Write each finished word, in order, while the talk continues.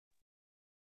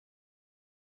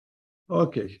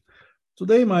Okay.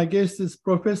 Today, my guest is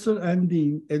Professor and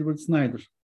Dean Edward Snyder.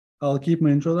 I'll keep my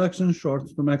introduction short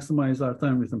to maximize our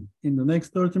time with him. In the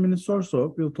next 30 minutes or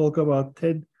so, we'll talk about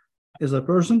TED as a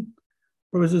person.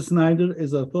 Professor Snyder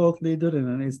is a thought leader and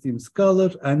an esteemed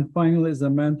scholar, and finally is a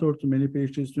mentor to many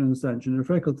PhD students and junior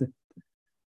faculty.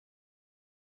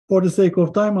 For the sake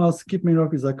of time, I'll skip many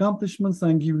of his accomplishments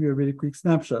and give you a very quick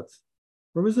snapshot.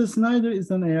 Professor Snyder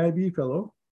is an AIB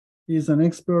fellow. He is an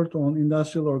expert on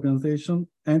industrial organization,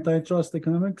 antitrust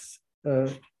economics,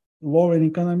 law and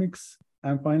economics,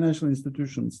 and financial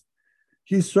institutions.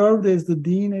 He served as the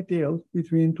dean at Yale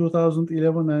between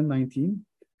 2011 and 19.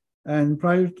 And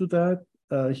prior to that,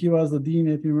 he was the dean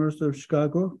at University of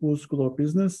Chicago, Booth School of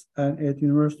Business, and at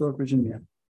University of Virginia.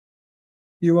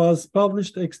 He was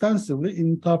published extensively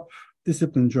in top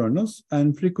discipline journals,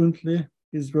 and frequently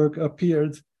his work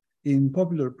appeared in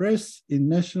popular press, in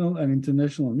national and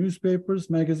international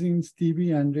newspapers, magazines,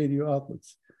 TV, and radio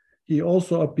outlets. He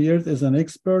also appeared as an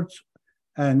expert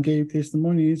and gave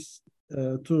testimonies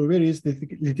to various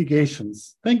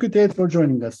litigations. Thank you, Ted, for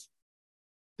joining us.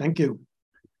 Thank you.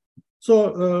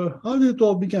 So how did it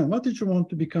all begin? What did you want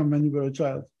to become when you were a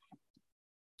child?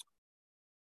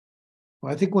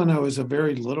 Well, I think when I was a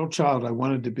very little child, I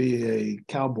wanted to be a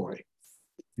cowboy.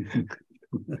 And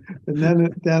then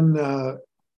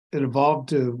it evolved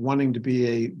to wanting to be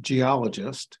a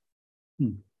geologist,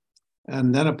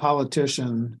 and then a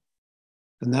politician,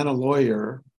 and then a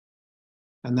lawyer.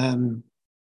 And then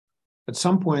at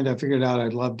some point, I figured out I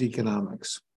loved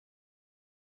economics.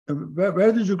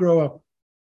 Where did you grow up?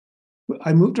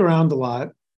 I moved around a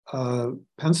lot,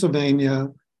 Pennsylvania,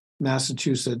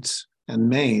 Massachusetts, and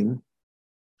Maine.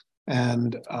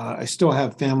 And I still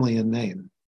have family in Maine.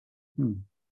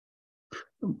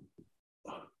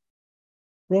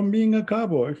 From being a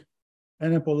cowboy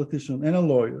and a politician and a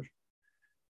lawyer,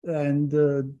 and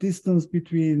the distance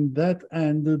between that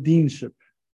and the deanship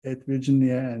at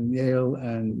Virginia and Yale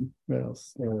and where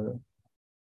else?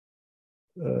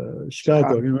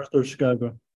 Chicago, University of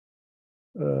Chicago.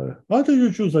 Why did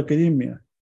you choose academia?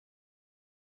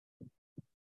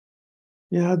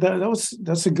 Yeah,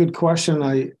 that's a good question.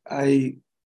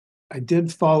 I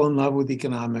did fall in love with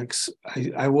economics.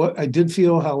 I did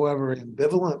feel, however,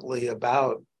 ambivalently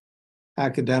about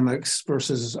academics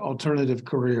versus alternative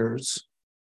careers,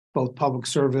 both public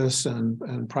service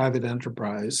and private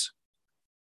enterprise.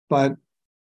 But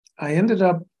I ended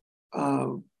up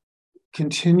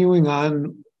continuing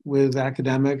on with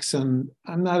academics, and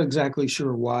I'm not exactly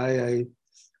sure why.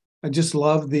 I just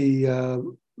love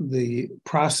the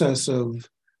process of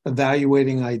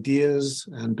evaluating ideas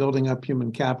and building up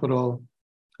human capital.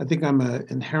 I think I'm an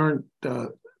inherent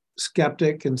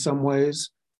skeptic in some ways.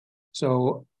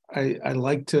 So I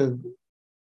like to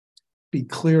be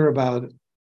clear about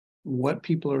what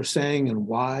people are saying and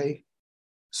why.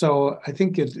 So I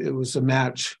think it was a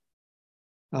match.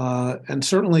 And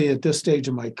certainly at this stage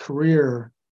of my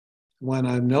career, when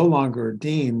I'm no longer a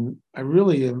dean, I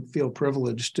really feel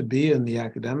privileged to be in the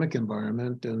academic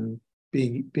environment and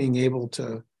being able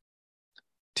to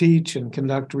teach and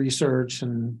conduct research.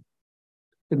 And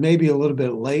it may be a little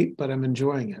bit late, but I'm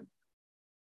enjoying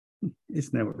it.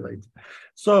 It's never late.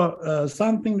 So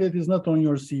something that is not on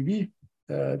your CV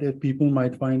that people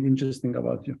might find interesting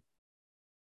about you.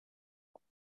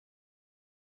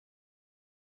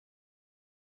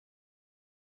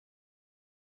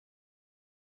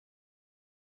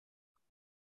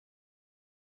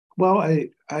 Well, I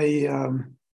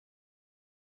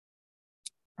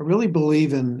really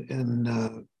believe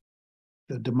in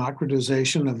the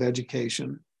democratization of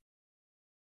education.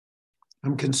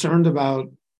 I'm concerned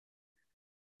about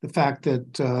the fact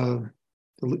that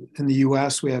in the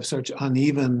U.S. we have such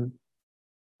uneven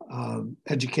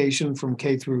education from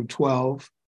K through 12.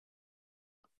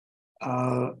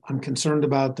 I'm concerned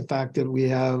about the fact that we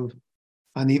have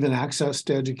uneven access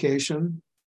to education,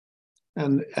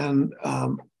 and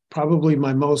probably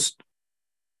my most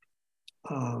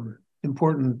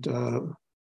important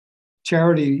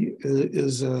charity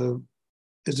is an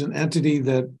entity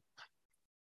that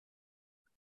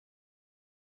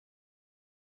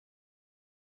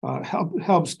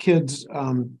helps kids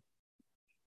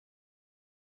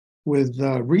with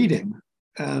reading,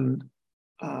 and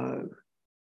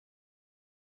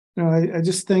I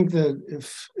just think that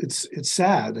if it's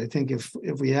sad. I think if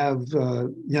we have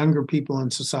younger people in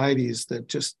societies that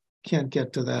just can't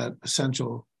get to that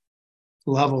essential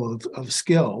level of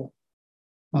skill,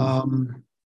 and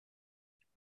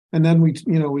then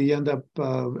we end up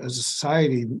as a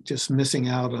society just missing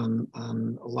out on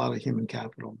a lot of human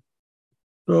capital.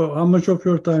 So how much of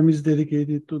your time is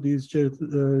dedicated to these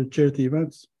charity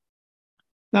events?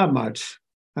 Not much.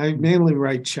 I mainly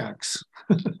write checks.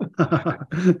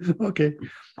 Okay.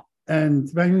 And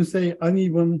when you say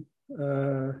uneven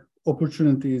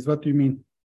opportunities, what do you mean?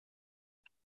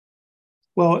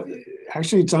 Well,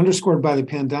 actually, it's underscored by the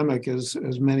pandemic, as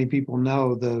many people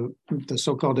know, the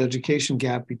so-called education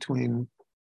gap between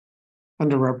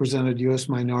underrepresented U.S.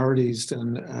 minorities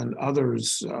and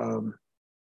others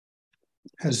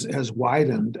has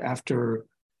widened. After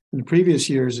in the previous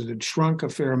years it had shrunk a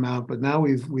fair amount, but now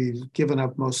we've given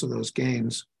up most of those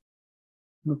gains.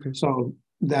 Okay. So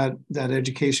that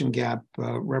education gap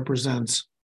represents,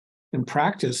 in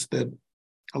practice, that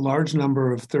a large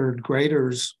number of third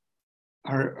graders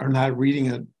are not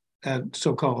reading at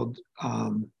so-called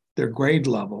their grade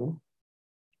level.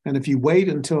 And if you wait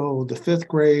until the 5th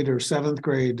grade or 7th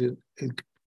grade, it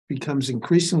becomes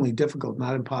increasingly difficult,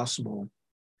 not impossible,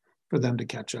 for them to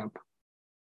catch up.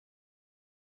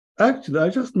 Actually, I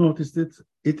just noticed it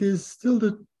is still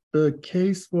the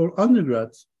case for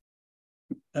undergrads.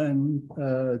 And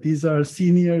these are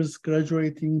seniors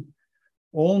graduating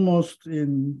almost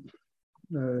in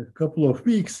a couple of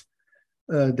weeks.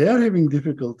 They are having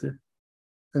difficulty.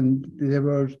 And they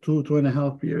were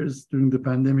 2.5 years during the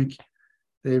pandemic.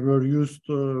 They were used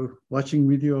to watching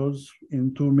videos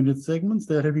in 2-minute segments.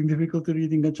 They're having difficulty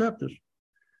reading a chapter.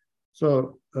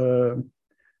 So we'll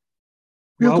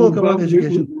talk about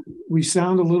education. We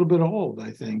sound a little bit old,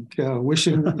 I think,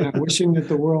 wishing that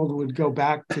the world would go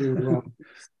back to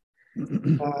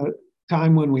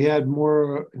time when we had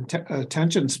more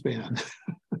attention span.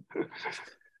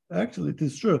 Actually, it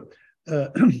is true.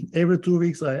 Every 2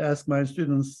 weeks, I ask my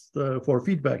students for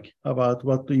feedback about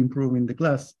what to improve in the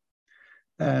class.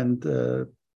 And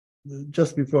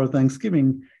just before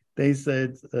Thanksgiving, they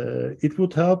said it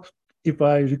would help if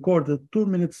I recorded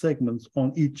 2-minute segments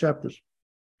on each chapter.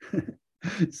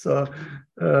 So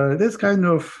that's kind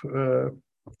of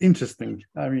interesting.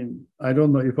 I mean, I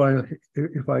don't know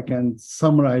if I can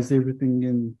summarize everything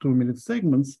in 2-minute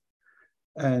segments,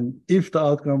 and if the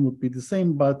outcome would be the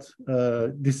same, but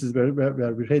this is where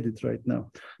we're headed right now.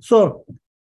 So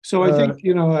I think,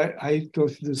 I go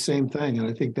through the same thing, and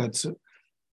I think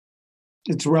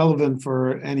it's relevant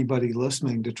for anybody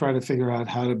listening to try to figure out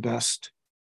how to best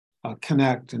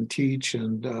connect and teach.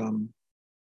 And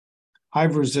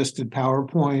I've resisted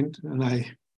PowerPoint,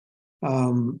 and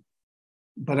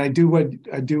but I do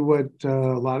what a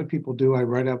lot of people do. I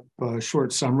write up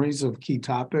short summaries of key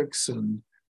topics, and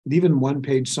even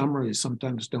 1-page summaries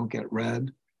sometimes don't get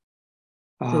read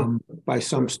by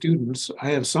some students.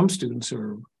 I have some students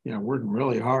who are working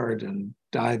really hard and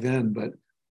dive in, but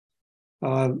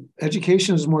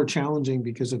education is more challenging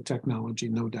because of technology,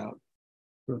 no doubt.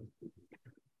 Sure.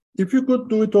 If you could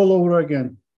do it all over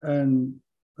again, and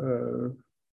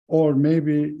or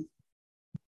maybe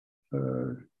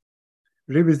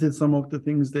revisit some of the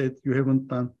things that you haven't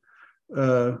done,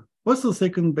 what's the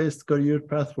second best career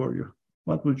path for you?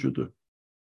 What would you do?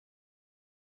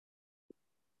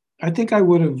 I think I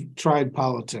would have tried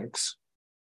politics,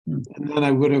 and then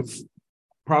I would have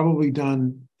probably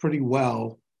done pretty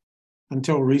well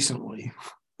until recently.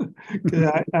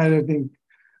 I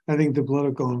think the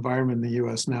political environment in the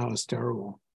U.S. now is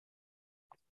terrible.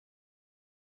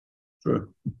 Sure.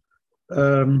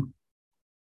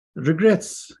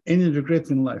 Regrets? Any regrets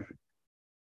in life?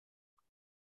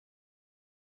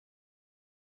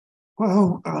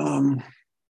 Well, on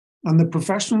the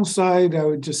professional side, I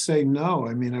would just say no.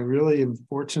 I mean, I really am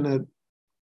fortunate.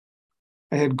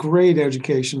 I had great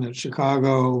education at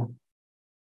Chicago.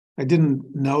 I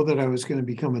didn't know that I was going to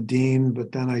become a dean,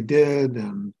 but then I did,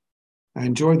 and I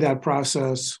enjoyed that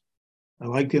process. I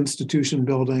liked institution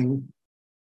building.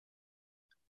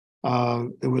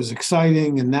 It was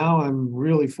exciting, and now I'm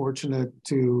really fortunate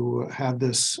to have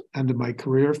this end of my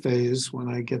career phase when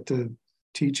I get to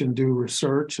teach and do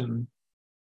research and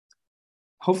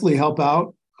hopefully help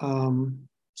out.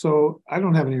 So I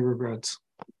don't have any regrets.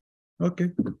 Okay.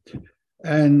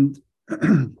 And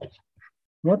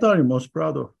what are you most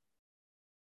proud of?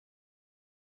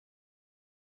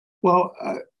 Well,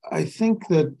 I think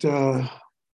that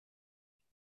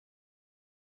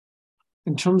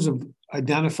in terms of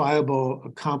identifiable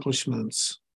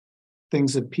accomplishments,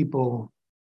 things that people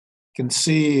can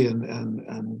see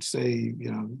and say,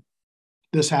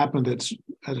 this happened at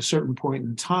a certain point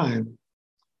in time.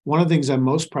 One of the things I'm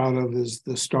most proud of is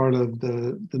the start of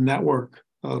the network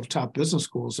of top business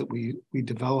schools that we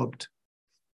developed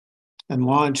and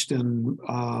launched in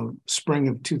spring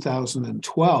of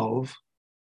 2012.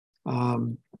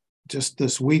 Just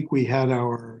this week, we had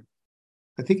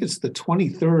I think it's the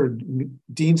 23rd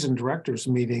Deans and Directors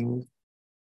meeting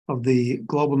of the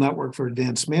Global Network for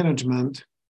Advanced Management.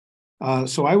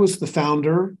 So I was the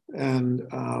founder, and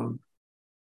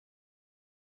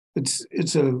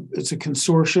it's a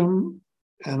consortium,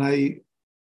 and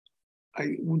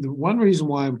the one reason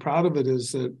why I'm proud of it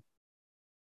is that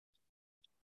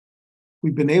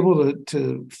we've been able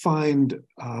to find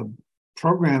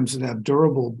programs that have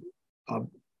durable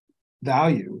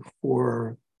value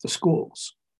for the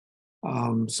schools.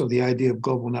 So the idea of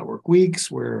Global Network Weeks,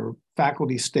 where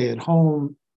faculty stay at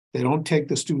home, they don't take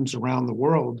the students around the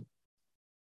world,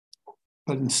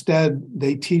 but instead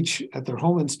they teach at their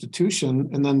home institution,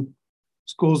 and then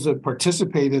schools that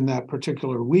participate in that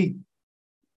particular week,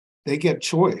 they get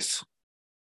choice.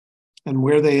 And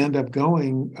where they end up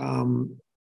going,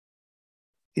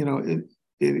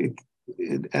 it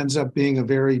ends up being a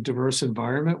very diverse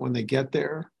environment when they get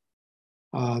there.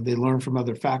 They learn from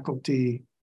other faculty.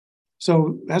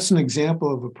 So that's an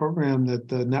example of a program that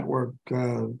the network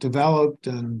developed,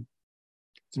 and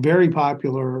it's very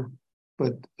popular,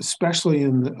 but especially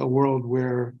in a world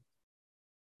where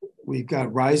we've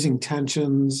got rising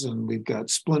tensions, and we've got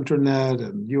Splinternet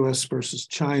and US versus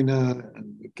China,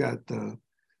 and we've got the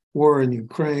war in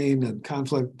Ukraine and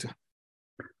conflict.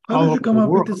 How did you come up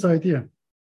with this idea?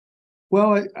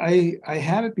 Well, I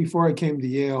had it before I came to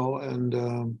Yale,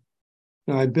 and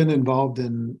I'd been involved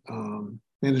in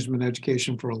management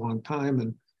education for a long time.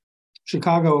 And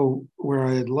Chicago, where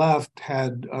I had left,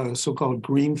 had so-called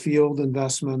greenfield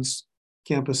investments,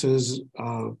 campuses,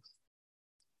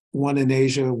 one in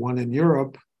Asia, one in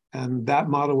Europe, and that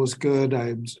model was good.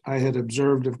 I had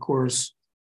observed, of course,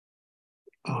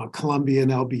 Columbia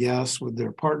and LBS with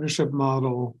their partnership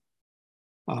model,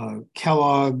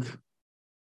 Kellogg,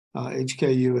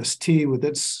 HKUST with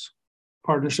its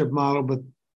partnership model, but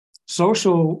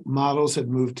social models had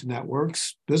moved to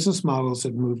networks, business models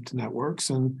had moved to networks,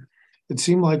 and it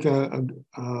seemed like an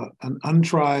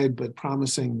untried but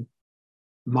promising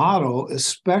model,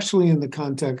 especially in the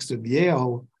context of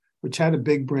Yale, which had a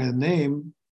big brand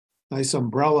name, nice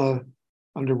umbrella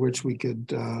under which we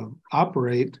could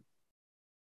operate.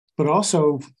 But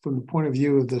also from the point of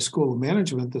view of the School of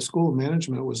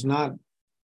Management was not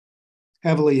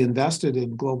heavily invested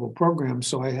in global programs,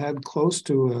 so I had close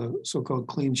to a so-called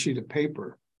clean sheet of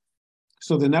paper.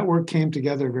 So the network came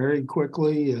together very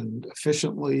quickly and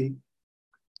efficiently,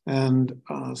 and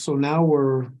so now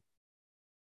we're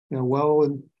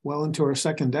well into our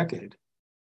second decade.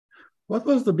 What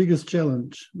was the biggest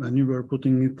challenge when you were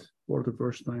putting it for the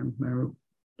first time,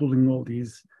 pulling all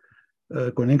these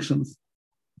connections?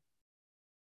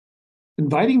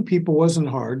 Inviting people wasn't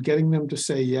hard. Getting them to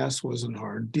say yes wasn't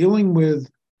hard. Dealing with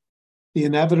the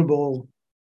inevitable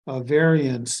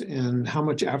variance in how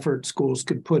much effort schools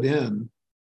could put in,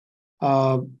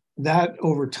 that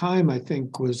over time, I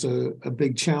think, was a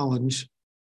big challenge.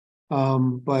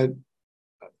 But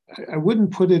I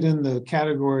wouldn't put it in the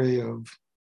category of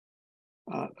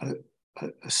a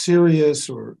serious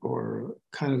or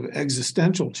kind of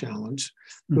existential challenge.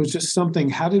 It was just something.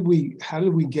 How did we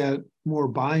get more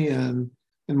buy-in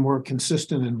and more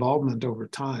consistent involvement over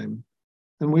time?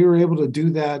 And we were able to do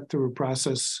that through a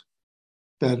process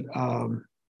that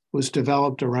was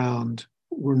developed around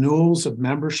renewals of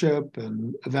membership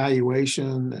and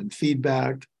evaluation and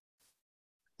feedback.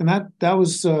 And that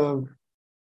was a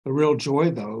real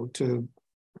joy, though, to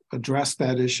address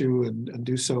that issue and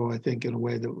do so, I think, in a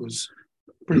way that was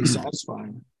pretty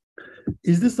satisfying.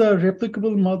 Is this a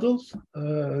replicable model?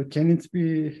 Can it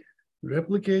be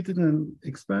replicated and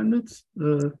expanded?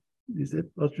 Is it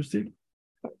what you see?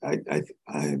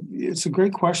 It's a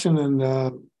great question,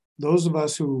 and those of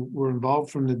us who were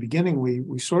involved from the beginning,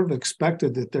 we sort of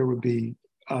expected that there would be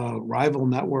rival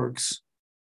networks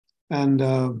and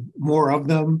more of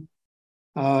them.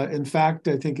 In fact,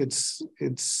 I think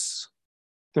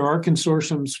there are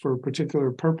consortiums for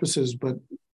particular purposes, but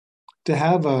to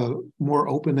have a more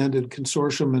open-ended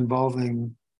consortium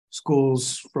involving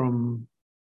schools from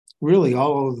really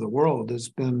all over the world has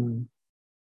been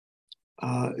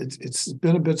it's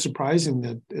been a bit surprising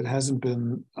that it hasn't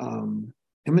been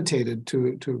imitated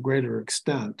to a greater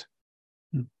extent.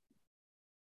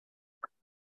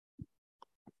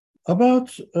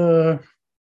 About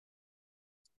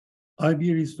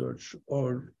IB research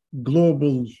or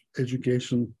global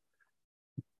education,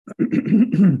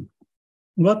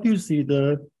 what do you see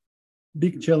the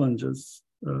big challenges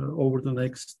over the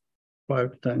next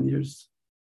 5 to 10 years?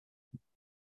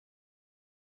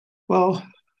 Well,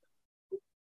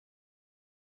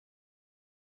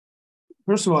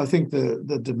 first of all, I think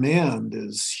the demand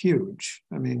is huge.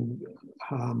 I mean,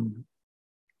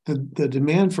 the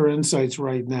demand for insights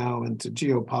right now into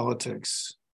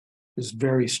geopolitics is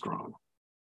very strong.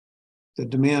 The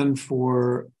demand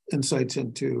for insights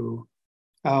into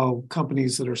how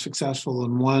companies that are successful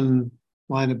in one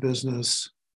line of business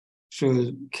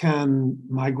can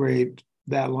migrate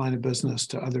that line of business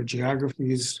to other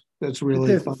geographies. That's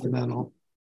really fundamental.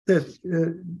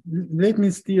 Let me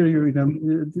steer you in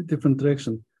a different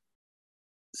direction.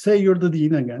 Say you're the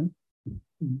dean again,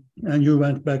 and you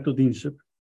went back to deanship,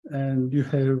 and you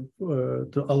have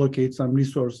to allocate some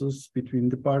resources between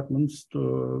departments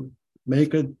to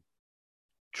make a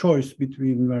choice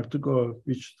between where to go,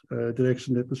 which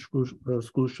direction that the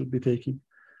school should be taking.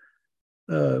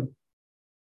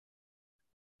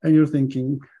 And you're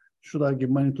thinking, should I give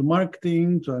money to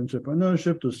marketing, to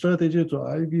entrepreneurship, to strategy, to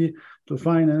IB, to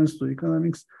finance, to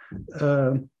economics?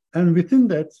 And within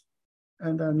that,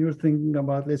 and then you're thinking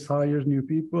about, let's hire new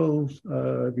people.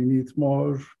 We need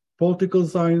more political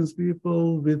science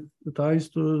people with ties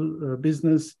to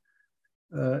business,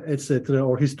 etc.,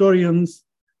 or historians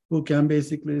who can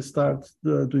basically start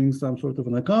doing some sort of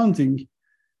an accounting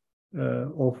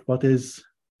of what has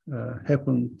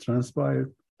happened,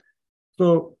 transpired.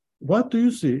 So what do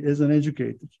you see as an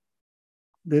educator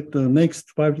that the next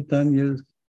 5 to 10 years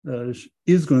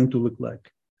is going to look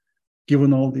like,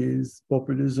 given all these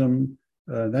populism,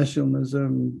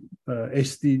 nationalism,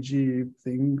 SDG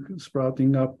thing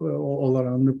sprouting up all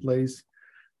around the place,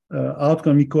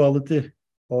 outcome equality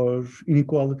or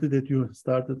inequality that you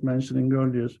started mentioning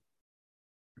earlier?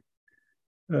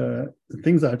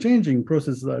 Things are changing,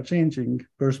 processes are changing,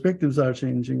 perspectives are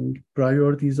changing,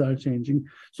 priorities are changing.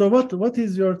 So what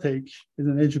is your take as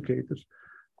an educator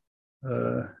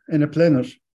and a planner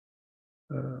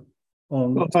on?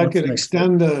 Well, if I could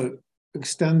extend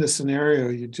the scenario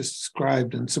you just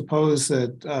described, and suppose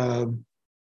that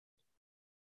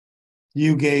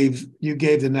you gave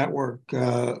the network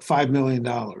 $5 million,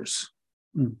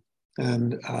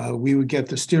 and we would get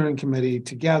the steering committee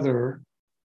together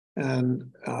and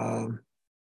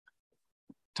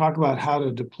talk about how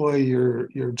to deploy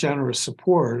your generous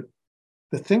support.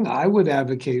 The thing I would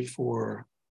advocate for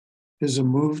is a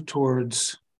move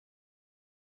towards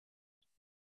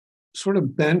sort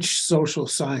of bench social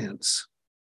science.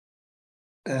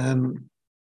 And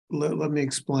let me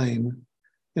explain.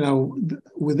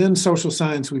 Within social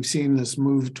science, we've seen this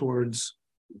move towards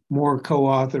more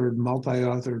co-authored,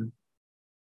 multi-authored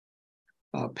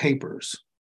papers.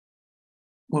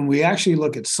 When we actually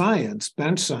look at science,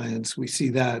 bench science, we see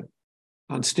that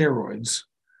on steroids.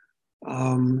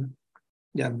 You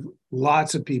have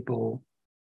lots of people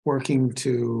working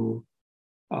to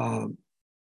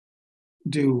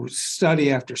do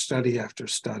study after study after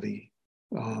study,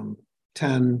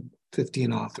 10,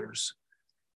 15 authors.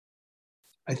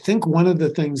 I think one of the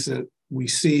things that we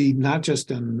see, not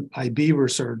just in IB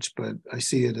research, but I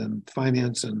see it in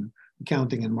finance and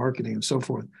accounting and marketing and so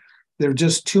forth, there are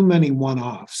just too many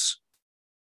one-offs.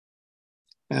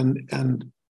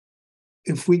 And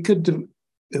if we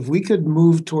could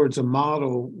move towards a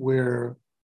model where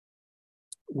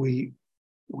we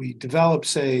develop,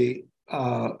 say,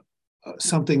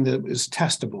 something that is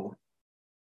testable.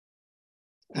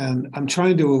 And I'm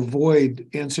trying to avoid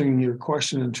answering your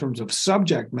question in terms of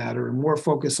subject matter and more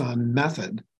focus on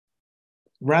method,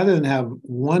 rather than have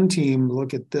one team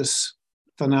look at this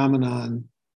phenomenon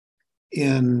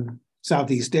in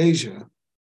Southeast Asia,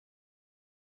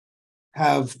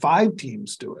 have 5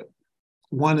 teams do it.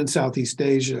 One in Southeast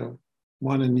Asia,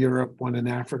 one in Europe, one in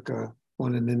Africa,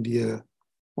 one in India,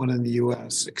 one in the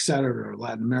US, et cetera, or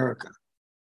Latin America.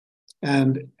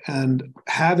 And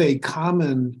have a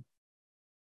common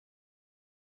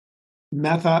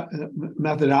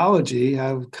methodology,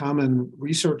 have common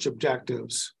research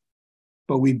objectives,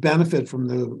 but we benefit from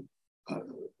the,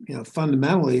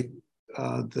 fundamentally,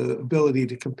 the ability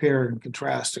to compare and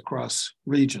contrast across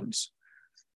regions.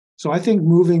 So I think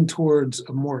moving towards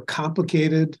a more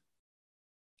complicated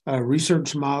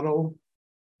research model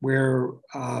where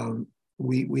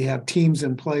we have teams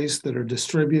in place that are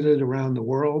distributed around the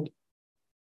world,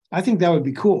 I think that would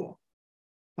be cool.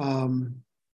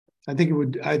 I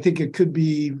think it could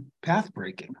be path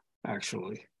breaking,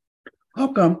 actually.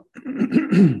 How come?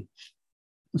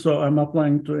 So I'm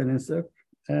applying to NSF,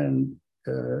 and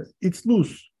it's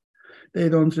loose. They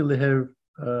don't really have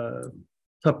a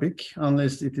topic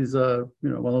unless it is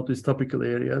one of these topical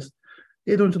areas.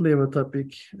 They don't really have a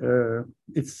topic.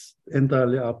 It's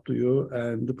entirely up to you,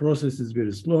 and the process is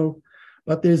very slow.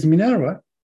 But there's Minerva.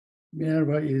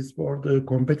 Minerva is for the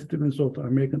competitiveness of the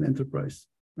American enterprise,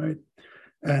 right?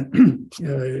 And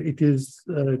it is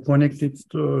connected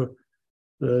to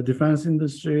the defense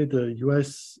industry. The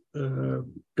US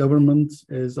government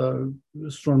has a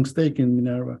strong stake in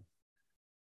Minerva.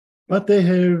 But they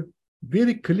have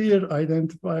very clear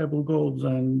identifiable goals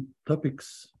and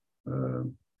topics Uh,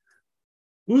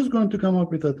 who's going to come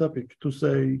up with a topic to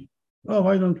say, oh,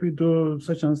 why don't we do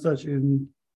such and such in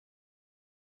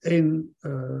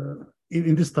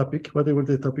this topic, whatever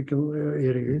the topical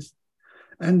area is,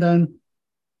 and then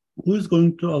who's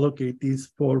going to allocate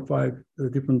these 4 or 5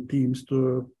 different teams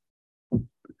to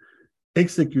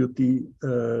execute the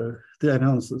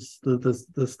analysis,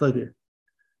 the study?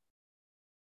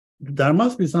 There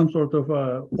must be some sort of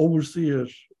overseer,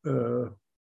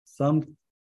 something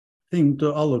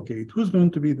to allocate. Who's going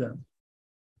to be them?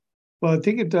 Well, I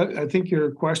think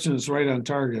your question is right on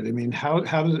target. I mean,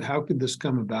 how could this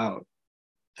come about?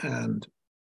 And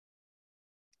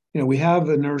we have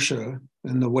inertia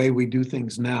in the way we do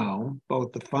things now,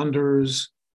 both the funders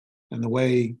and the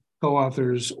way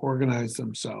co-authors organize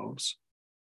themselves.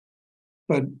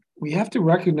 But we have to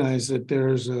recognize that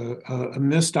there's a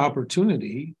missed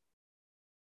opportunity.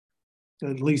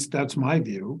 At least that's my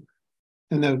view,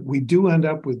 and that we do end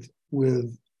up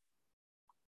with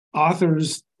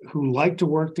authors who like to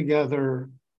work together.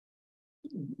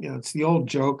 It's the old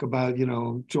joke about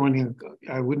joining.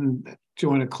 I wouldn't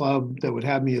join a club that would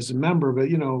have me as a member,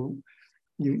 but you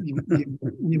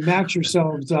match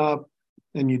yourselves up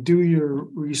and you do your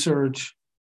research,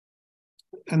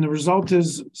 and the result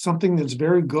is something that's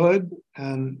very good,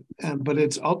 but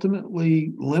it's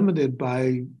ultimately limited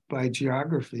by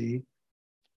geography.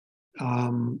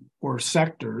 Or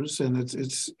sectors, and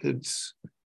it's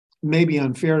maybe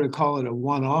unfair to call it a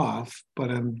one-off,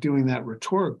 but I'm doing that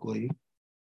rhetorically.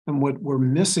 And what we're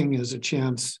missing is a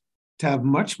chance to have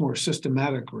much more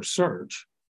systematic research.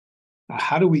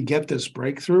 How do we get this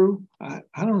breakthrough? I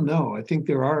don't know. I think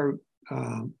there are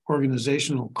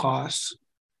organizational costs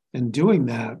in doing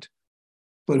that,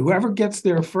 but whoever gets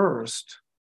there first,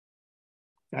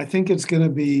 I think it's going to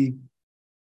be,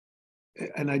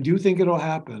 and I do think it'll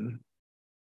happen,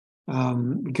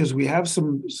 because we have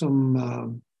some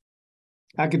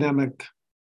academic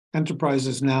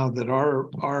enterprises now that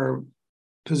are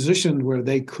positioned where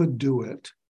they could do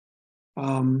it,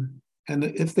 and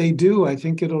if they do, I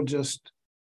think it'll just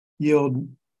yield.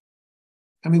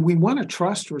 I mean, we want to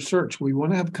trust research. We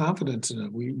want to have confidence in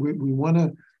it. We want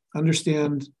to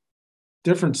understand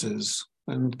differences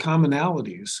and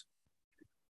commonalities,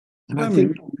 and I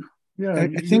think. Yeah, I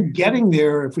think getting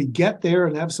there, if we get there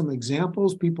and have some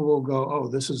examples, people will go, oh,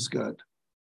 this is good.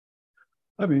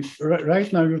 I mean,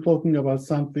 right now you're talking about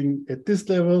something at this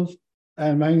level,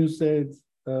 and when you said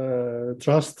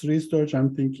trust research,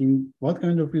 I'm thinking, what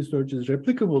kind of research is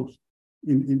replicable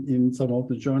in some of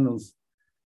the journals?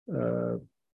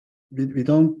 We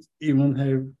don't even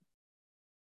have,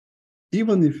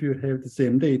 even if you have the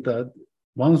same data,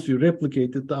 once you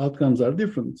replicate it, the outcomes are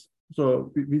different.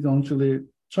 So we don't really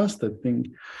trust that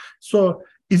thing. So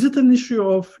is it an issue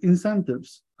of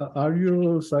incentives? Are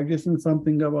you suggesting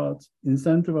something about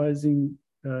incentivizing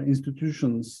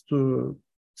institutions to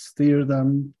steer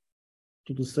them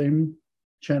to the same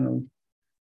channel?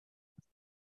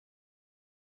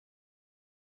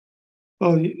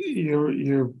 Well,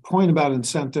 your point about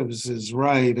incentives is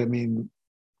right. I mean,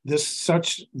 this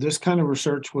kind of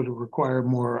research would require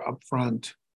more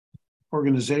upfront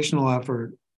organizational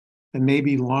effort and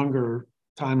maybe longer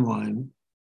timeline.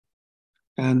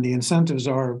 And the incentives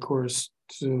are, of course,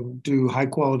 to do high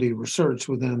quality research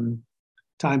within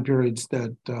time periods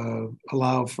that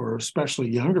allow for especially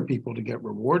younger people to get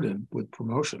rewarded with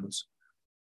promotions.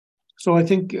 So I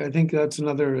think that's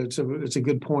another. It's a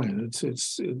good point.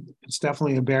 It's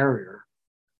definitely a barrier.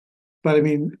 But I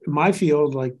mean, my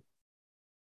field, like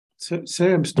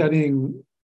say I'm studying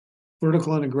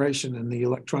vertical integration in the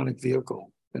electronic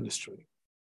vehicle industry.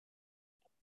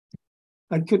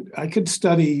 I could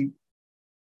study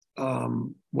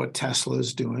what Tesla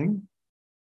is doing,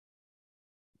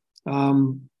 but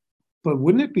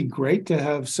wouldn't it be great to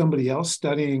have somebody else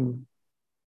studying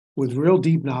with real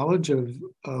deep knowledge of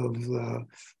the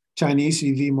Chinese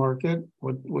EV market,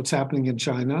 what's happening in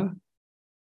China,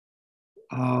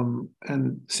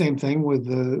 and same thing with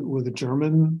the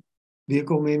German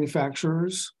vehicle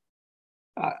manufacturers.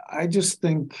 I just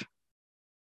think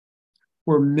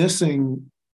we're missing.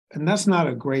 And that's not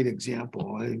a great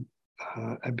example.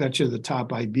 I bet you the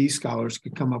top IB scholars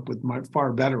could come up with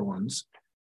far better ones.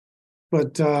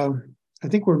 But I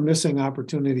think we're missing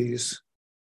opportunities.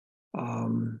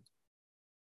 I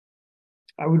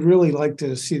would really like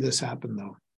to see this happen,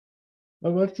 though.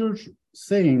 But what you're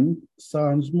saying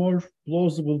sounds more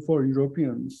plausible for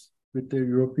Europeans with their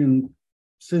European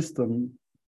system,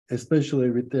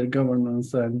 especially with their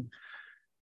governance and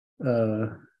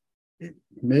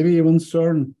maybe even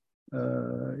CERN.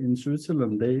 In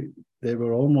Switzerland, they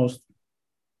were almost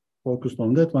focused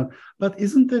on that one. But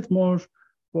isn't that more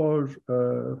for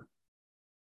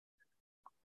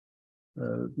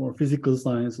more physical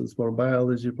sciences, for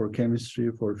biology, for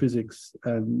chemistry, for physics,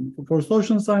 and for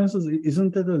social sciences,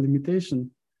 isn't that a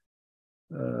limitation?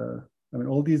 I mean,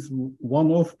 all these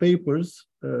one-off papers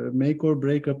make or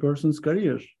break a person's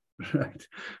career, right?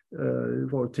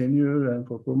 For tenure and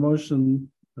for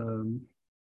promotion.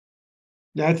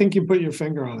 Yeah, I think you put your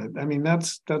finger on it. I mean,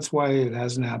 that's why it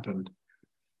hasn't happened.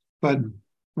 But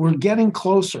we're getting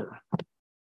closer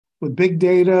with big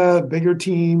data, bigger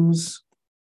teams.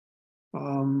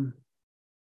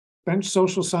 Bench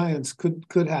social science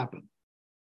could happen.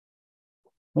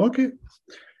 Okay.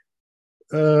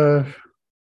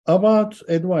 About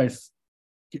advice,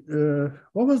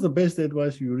 what was the best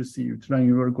advice you received when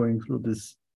you were going through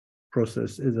this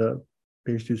process as a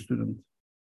PhD student?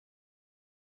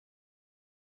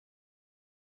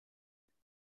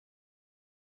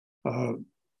 A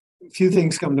few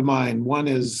things come to mind. One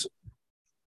is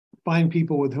find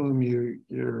people with whom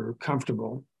you're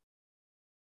comfortable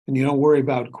and you don't worry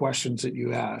about questions that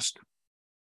you ask.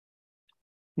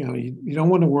 You know, you don't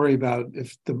want to worry about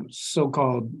if the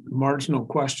so-called marginal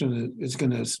question is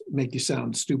going to make you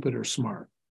sound stupid or smart.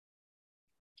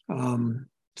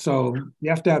 So you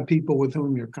have to have people with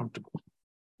whom you're comfortable.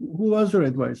 Who was your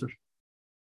advisor?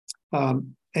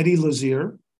 Eddie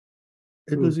Lazear,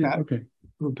 Okay.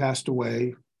 who passed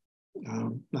away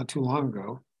not too long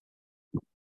ago.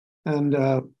 And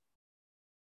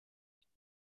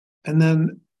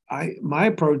then my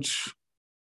approach,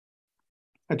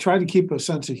 I try to keep a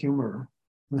sense of humor.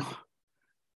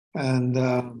 And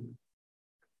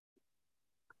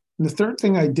the third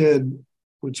thing I did,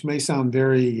 which may sound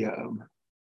very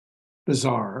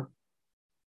bizarre,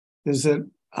 is that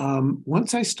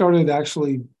once I started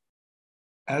actually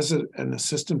as an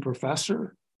assistant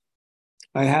professor,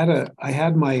 I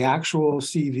had my actual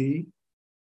CV,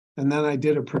 and then I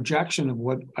did a projection of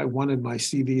what I wanted my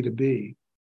CV to be.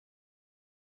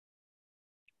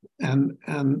 And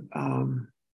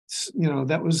you know,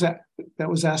 that was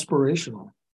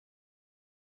aspirational.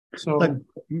 So like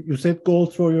you set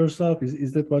goals for yourself.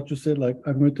 Is that what you said? Like,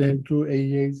 I'm going to have 2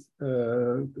 AEAs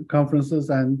conferences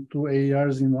and 2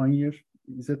 AERs in 1 year.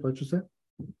 Is that what you said?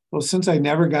 Well, since I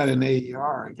never got an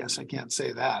AER, I guess I can't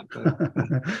say that.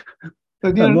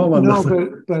 But you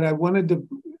know, but I wanted to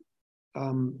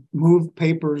move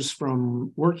papers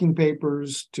from working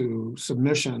papers to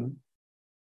submission.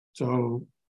 So,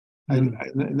 and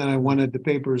then I wanted the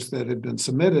papers that had been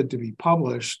submitted to be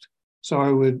published. So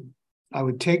I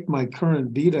would take my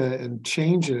current vita and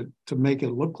change it to make it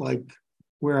look like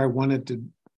where I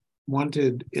wanted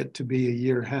it to be a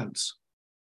year hence.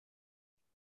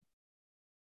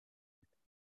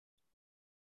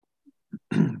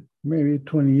 Maybe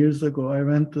 20 years ago, I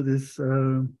went to this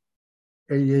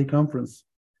AEA conference.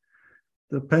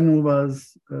 The panel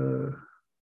was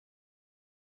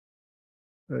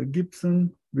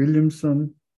Gibson,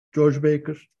 Williamson, George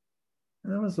Baker.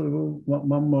 And there was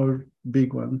one more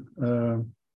big one.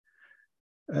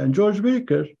 And George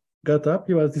Baker got up.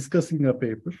 He was discussing a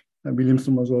paper. And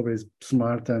Williamson was always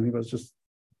smart, and he was just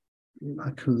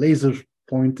like laser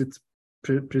pointed,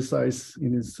 precise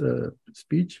in his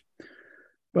speech.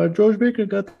 But George Baker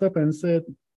got up and said,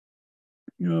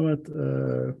 you know what,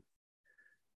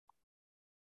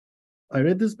 I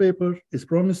read this paper, it's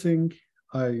promising.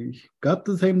 I got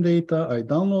the same data, I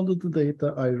downloaded the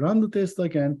data, I ran the test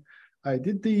again. I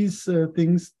did these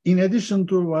things in addition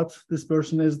to what this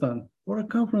person has done. For a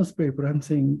conference paper, I'm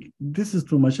saying this is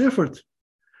too much effort.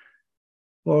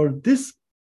 For this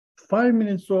 5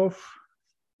 minutes of,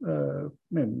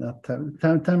 maybe not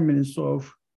 10 minutes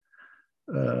of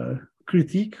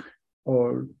critique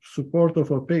or support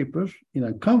of a paper in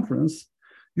a conference,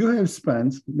 you have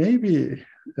spent maybe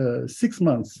 6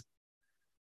 months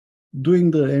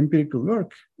doing the empirical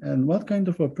work. And what kind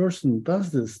of a person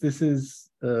does this? This is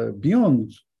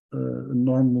beyond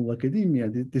normal academia.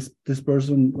 This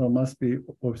person must be,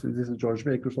 obviously this is George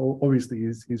Baker, so obviously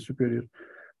he's superior.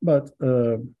 But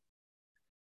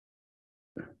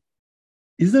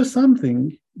is there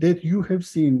something that you have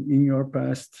seen in your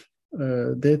past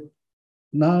that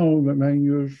now when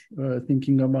you're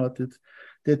thinking about it,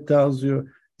 that tells you,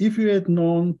 if you had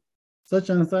known such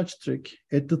and such trick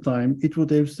at the time, it would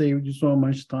have saved you so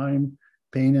much time,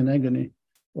 pain, and agony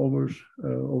over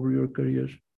your career?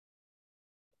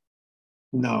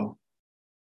 No.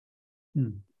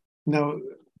 No,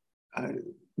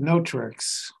 no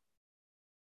tricks.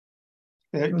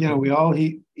 Okay. You know, we all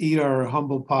eat our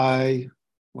humble pie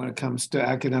when it comes to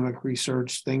academic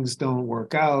research. Things don't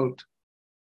work out.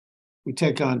 We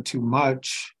take on too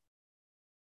much.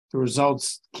 The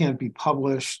results can't be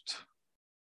published.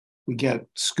 we get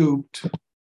scooped.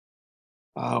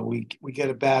 We get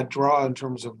a bad draw in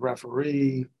terms of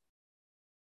referee.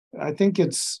 I think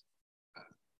it's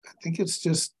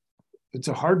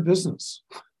a hard business.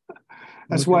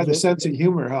 That's why the sense of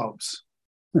humor helps.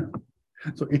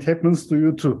 So it happens to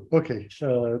you too. Okay,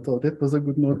 so that was a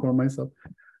good note for myself.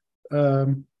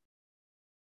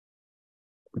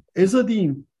 As a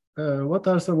dean, what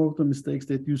are some of the mistakes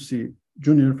that you see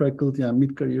junior faculty and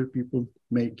mid-career people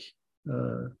make?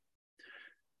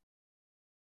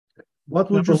 What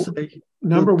would you say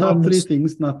number the top one, three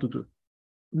things not to do?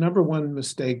 Number one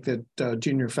mistake that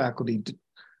junior faculty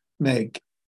make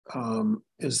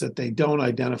is that they don't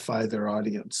identify their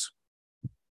audience.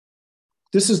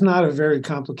 This is not a very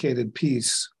complicated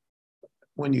piece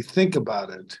when you think about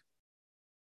it.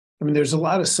 I mean, there's a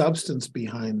lot of substance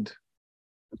behind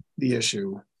the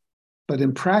issue, but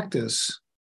in practice,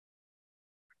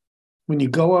 when you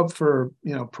go up for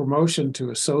promotion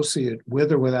to associate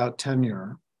with or without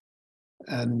tenure,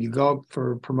 and you go up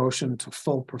for promotion to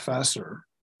full professor,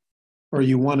 or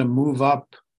you want to move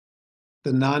up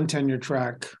the non-tenure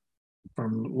track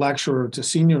from lecturer to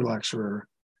senior lecturer,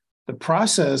 the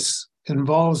process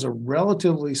involves a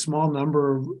relatively small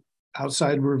number of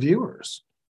outside reviewers.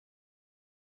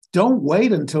 Don't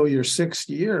wait until your sixth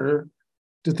year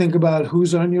to think about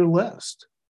who's on your list.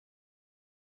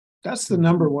 That's the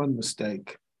number one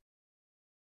mistake.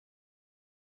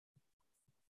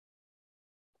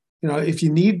 If you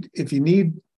need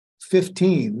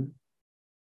 15,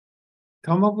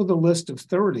 come up with a list of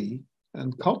 30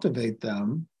 and cultivate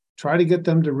them. Try to get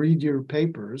them to read your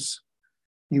papers.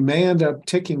 You may end up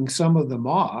ticking some of them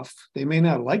off. They may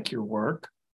not like your work.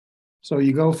 So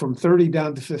you go from 30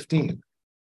 down to 15.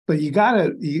 But you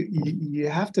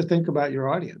have to think about your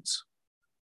audience.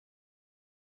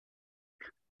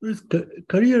 There's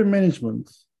career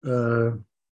management. Who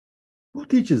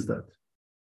teaches that?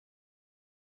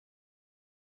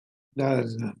 I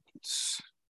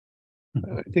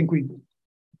think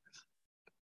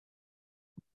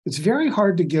it's very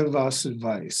hard to give us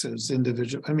advice as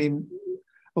individuals. I mean,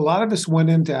 a lot of us went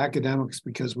into academics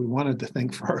because we wanted to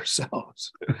think for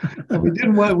ourselves. And we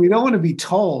don't want to be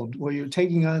told, well, you're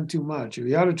taking on too much, or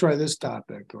you ought to try this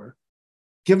topic, or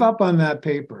give up on that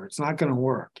paper. It's not going to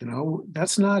work.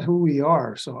 That's not who we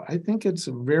are. So I think it's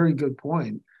a very good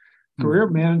point. Career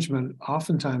management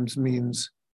oftentimes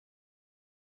means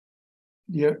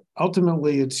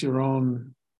ultimately it's your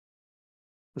own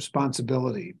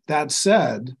responsibility. That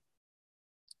said,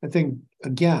 I think,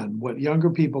 again, what younger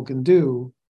people can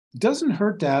do, it doesn't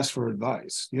hurt to ask for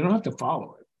advice. You don't have to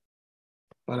follow it.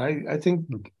 But I think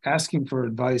asking for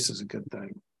advice is a good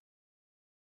thing.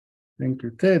 Thank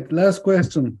you. Ted, last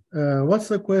question. What's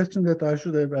the question that I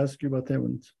should have asked you but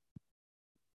haven't?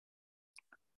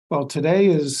 Well, today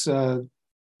is a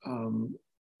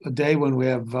day when we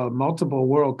have multiple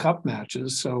World Cup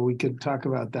matches, so we could talk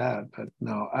about that. But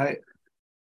no,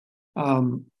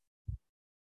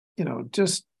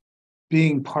 just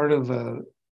being part of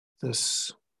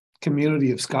this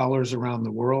community of scholars around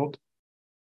the world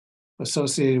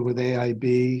associated with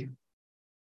AIB,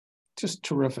 just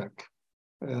terrific.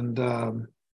 And the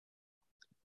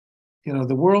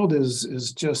world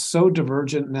is just so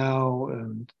divergent now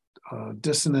and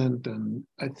dissonant, and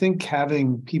I think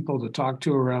having people to talk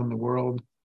to around the world,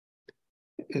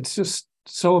 it's just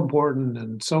so important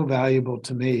and so valuable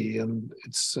to me. And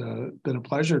it's been a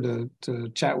pleasure to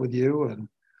chat with you. And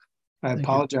I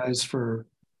apologize for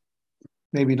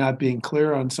maybe not being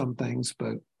clear on some things,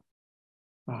 but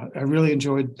I really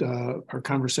enjoyed our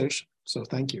conversation. So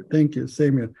thank you. Thank you.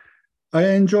 Same here. I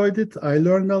enjoyed it. I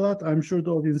learned a lot. I'm sure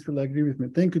the audience will agree with me.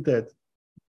 Thank you, Ted.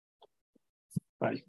 Bye.